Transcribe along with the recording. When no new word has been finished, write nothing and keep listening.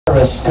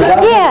because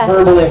I'm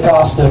verbally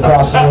accosted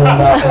across the room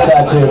about the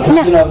tattoo,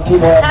 because you know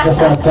people have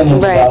different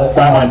opinions about it.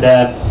 By my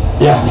dad.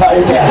 Yeah, by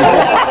your dad.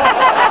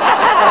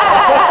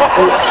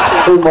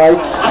 Hey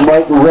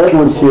Mike, Red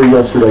was here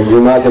yesterday.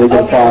 You're not going to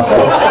get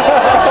accosted.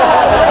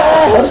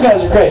 Those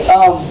guys are great.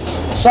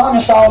 Song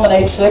of Solomon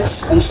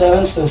 8:6 and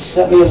 7 says,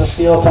 "Set me as a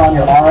seal upon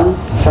your arm,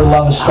 for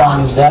love is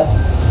strong as death."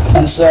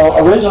 And so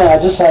originally I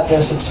just had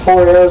this. It's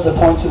 4 arrows that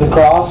point to the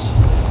cross.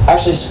 I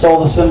actually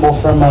stole the symbol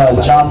from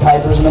John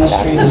Piper's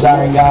ministry,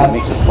 Desiring God.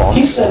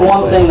 He said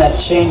one thing that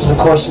changed the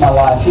course of my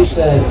life. He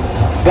said,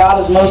 God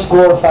is most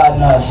glorified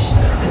in us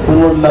when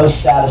we're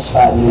most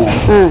satisfied in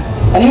Him.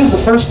 And he was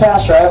the first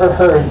pastor I ever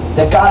heard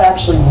that God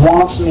actually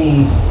wants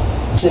me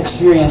to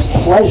experience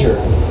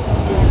pleasure.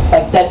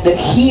 Like that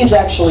He is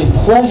actually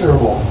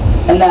pleasurable,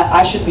 and that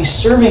I should be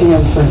serving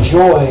Him for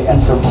joy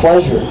and for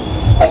pleasure.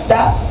 Like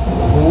that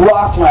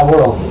rocked my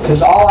world,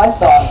 because I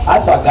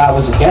thought God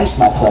was against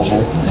my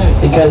pleasure,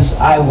 because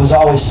I was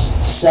always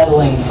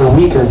settling for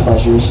weaker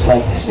pleasures.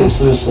 Like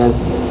C.S. Lewis said,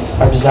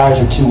 our desires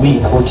are too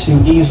weak or too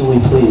easily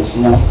pleased,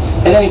 you know.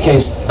 In any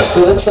case,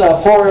 so it's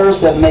 4 arrows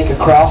that make a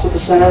cross at the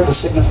center to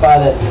signify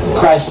that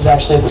Christ is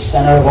actually at the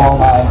center of all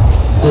my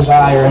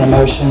desire and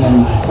emotion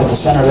and at the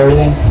center of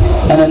everything.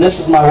 And then this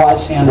is my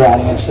wife's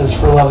handwriting. It says,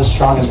 "For love is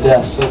strong as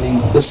death." So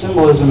the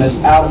symbolism is,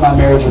 out of my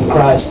marriage with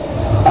Christ,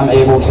 I'm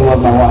able to love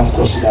my wife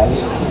till she dies.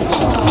 So.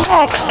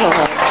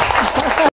 Excellent.